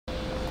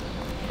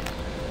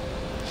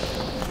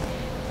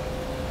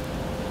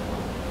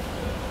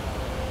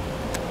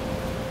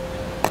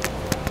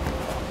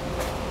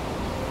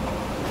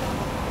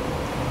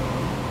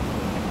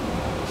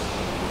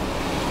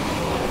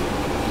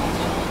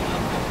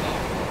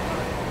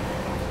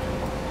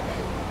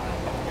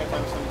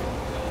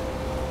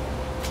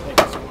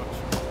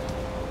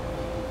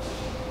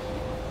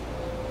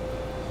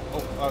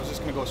I was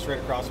just going to go straight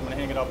across. I'm going to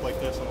hang it up like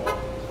this on the wall.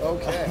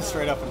 Okay.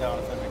 Straight up and down,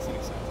 if that makes any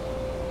sense.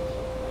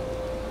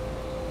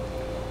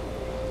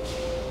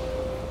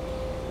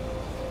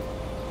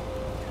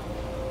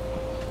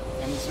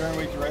 And is there any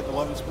way to write the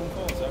Lovin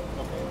Spoonful? Is that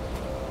okay?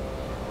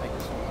 Thank you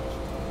so much.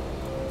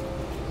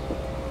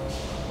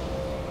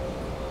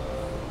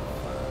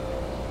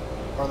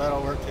 Or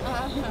that'll work too.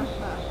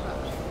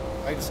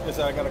 I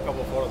got a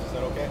couple of photos. Is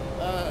that okay?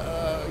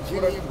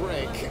 Give me a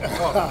break.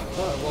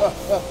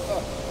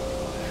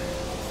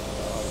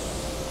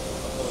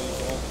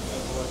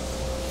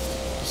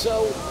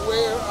 So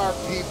where are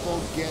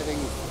people getting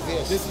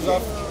this? This is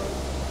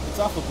it's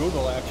off of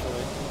Google,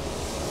 actually.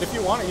 If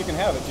you want it, you can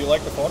have it. Do you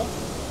like the photo?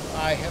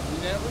 I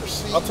have never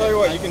seen. I'll tell you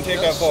what, you can take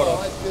that photo. I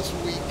saw it this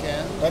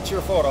weekend. That's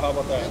your photo. How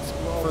about that?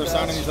 For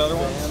signing these other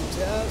ones?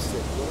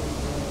 Fantastic.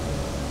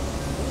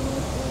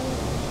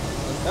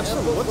 That's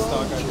from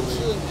Woodstock, I believe. It's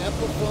an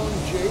Epiphone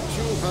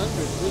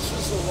J200. This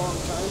is a long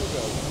time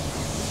ago.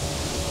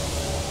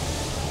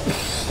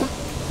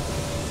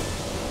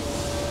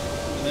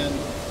 And then,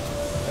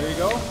 there you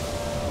go.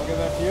 I'll give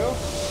that to you.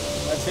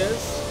 That's his,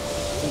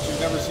 since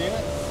you've never seen it.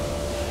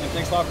 And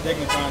thanks a lot for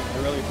taking the time. I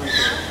really appreciate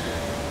it.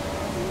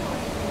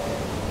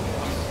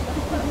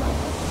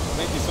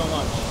 Thank you so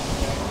much.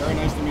 Very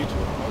nice to meet you.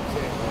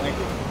 Okay. Thank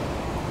you.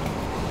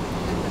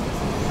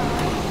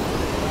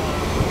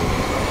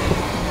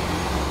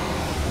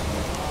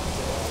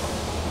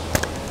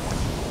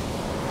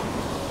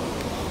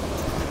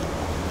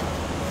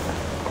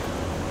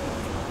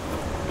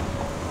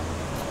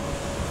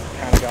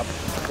 Kind of got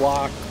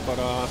blocked, but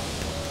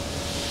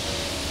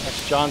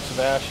that's John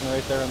Sebastian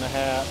right there in the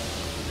hat.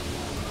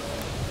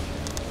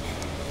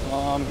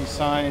 He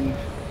signed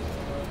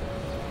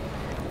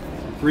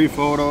 3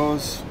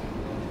 photos.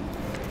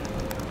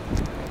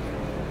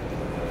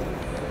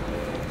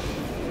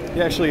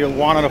 He actually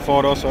wanted a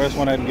photo, so I just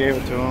went ahead and gave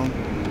it to him.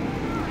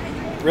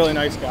 Really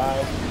nice guy.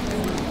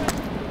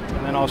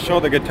 And then I'll show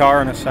the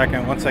guitar in a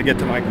second once I get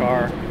to my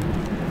car.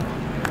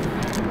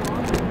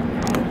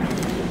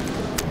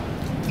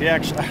 He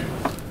actually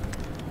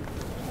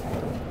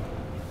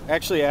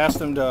asked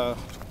him to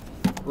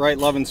write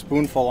Lovin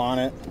Spoonful on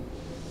it.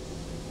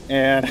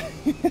 And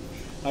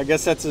I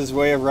guess that's his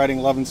way of writing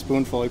Lovin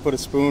Spoonful. He put a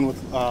spoon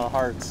with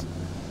hearts.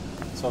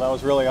 So that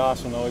was really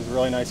awesome though. He's a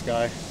really nice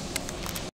guy.